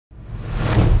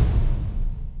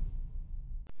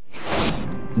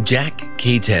Jack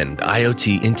K10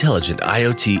 IoT Intelligent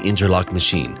IoT Interlock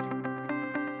Machine.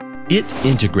 It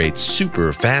integrates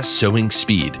super fast sewing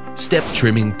speed, step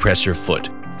trimming presser foot,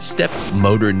 step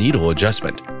motor needle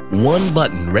adjustment, one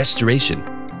button restoration,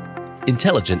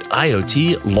 intelligent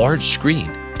IoT large screen,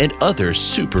 and other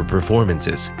super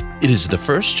performances. It is the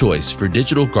first choice for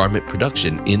digital garment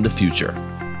production in the future.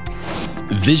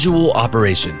 Visual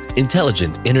operation,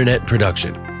 intelligent internet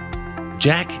production.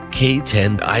 Jack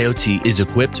K10 IoT is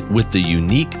equipped with the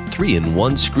unique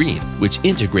 3-in-1 screen, which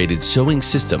integrated sewing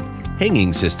system,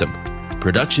 hanging system,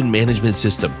 production management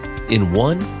system in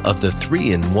one of the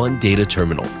 3-in-1 data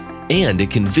terminal. And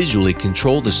it can visually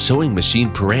control the sewing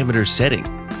machine parameter setting,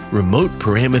 remote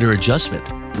parameter adjustment,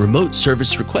 remote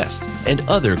service request, and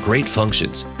other great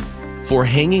functions. For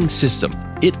hanging system,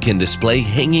 it can display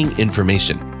hanging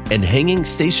information and hanging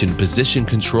station position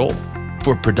control.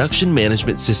 For production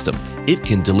management system, it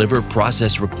can deliver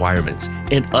process requirements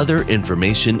and other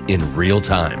information in real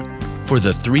time. For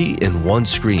the 3-in-1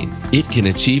 screen, it can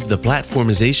achieve the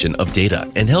platformization of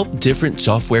data and help different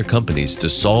software companies to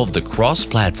solve the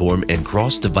cross-platform and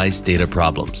cross-device data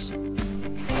problems.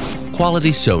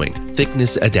 Quality sewing,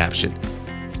 thickness adaptation.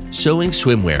 Sewing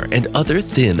swimwear and other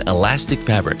thin elastic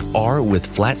fabric are with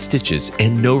flat stitches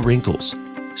and no wrinkles.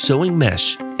 Sewing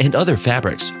mesh and other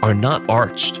fabrics are not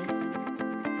arched.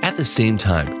 At the same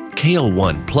time,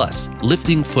 KL1 Plus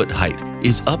lifting foot height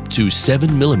is up to 7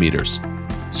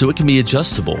 mm, so it can be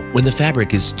adjustable when the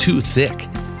fabric is too thick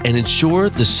and ensure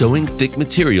the sewing thick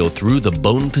material through the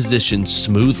bone position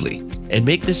smoothly and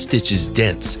make the stitches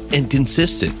dense and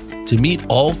consistent to meet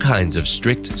all kinds of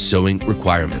strict sewing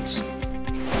requirements.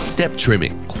 Step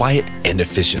trimming, quiet and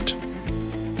efficient.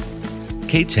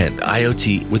 K10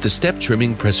 IoT with a step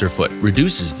trimming presser foot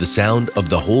reduces the sound of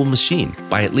the whole machine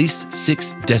by at least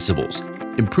 6 decibels,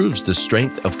 improves the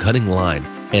strength of cutting line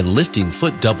and lifting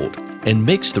foot doubled, and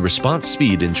makes the response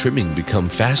speed in trimming become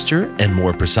faster and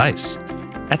more precise.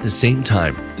 At the same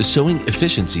time, the sewing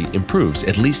efficiency improves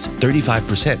at least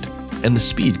 35%, and the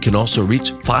speed can also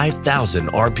reach 5,000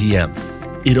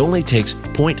 RPM. It only takes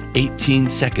 0.18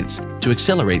 seconds to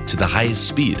accelerate to the highest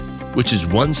speed, which is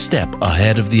one step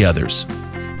ahead of the others.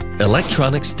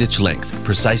 Electronic stitch length,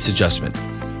 precise adjustment.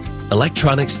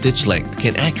 Electronic stitch length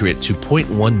can accurate to 0.1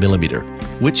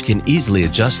 mm, which can easily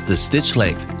adjust the stitch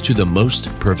length to the most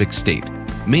perfect state,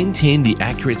 maintain the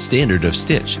accurate standard of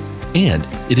stitch, and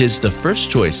it is the first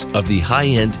choice of the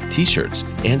high-end t-shirts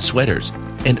and sweaters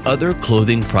and other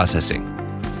clothing processing.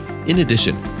 In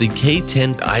addition, the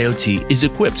K10 IoT is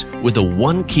equipped with a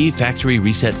one-key factory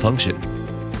reset function,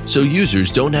 so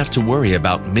users don't have to worry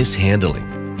about mishandling.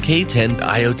 K10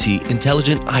 IoT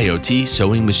Intelligent IoT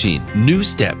Sewing Machine, new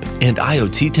step and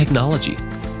IoT technology.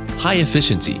 High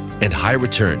efficiency and high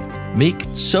return make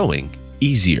sewing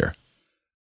easier.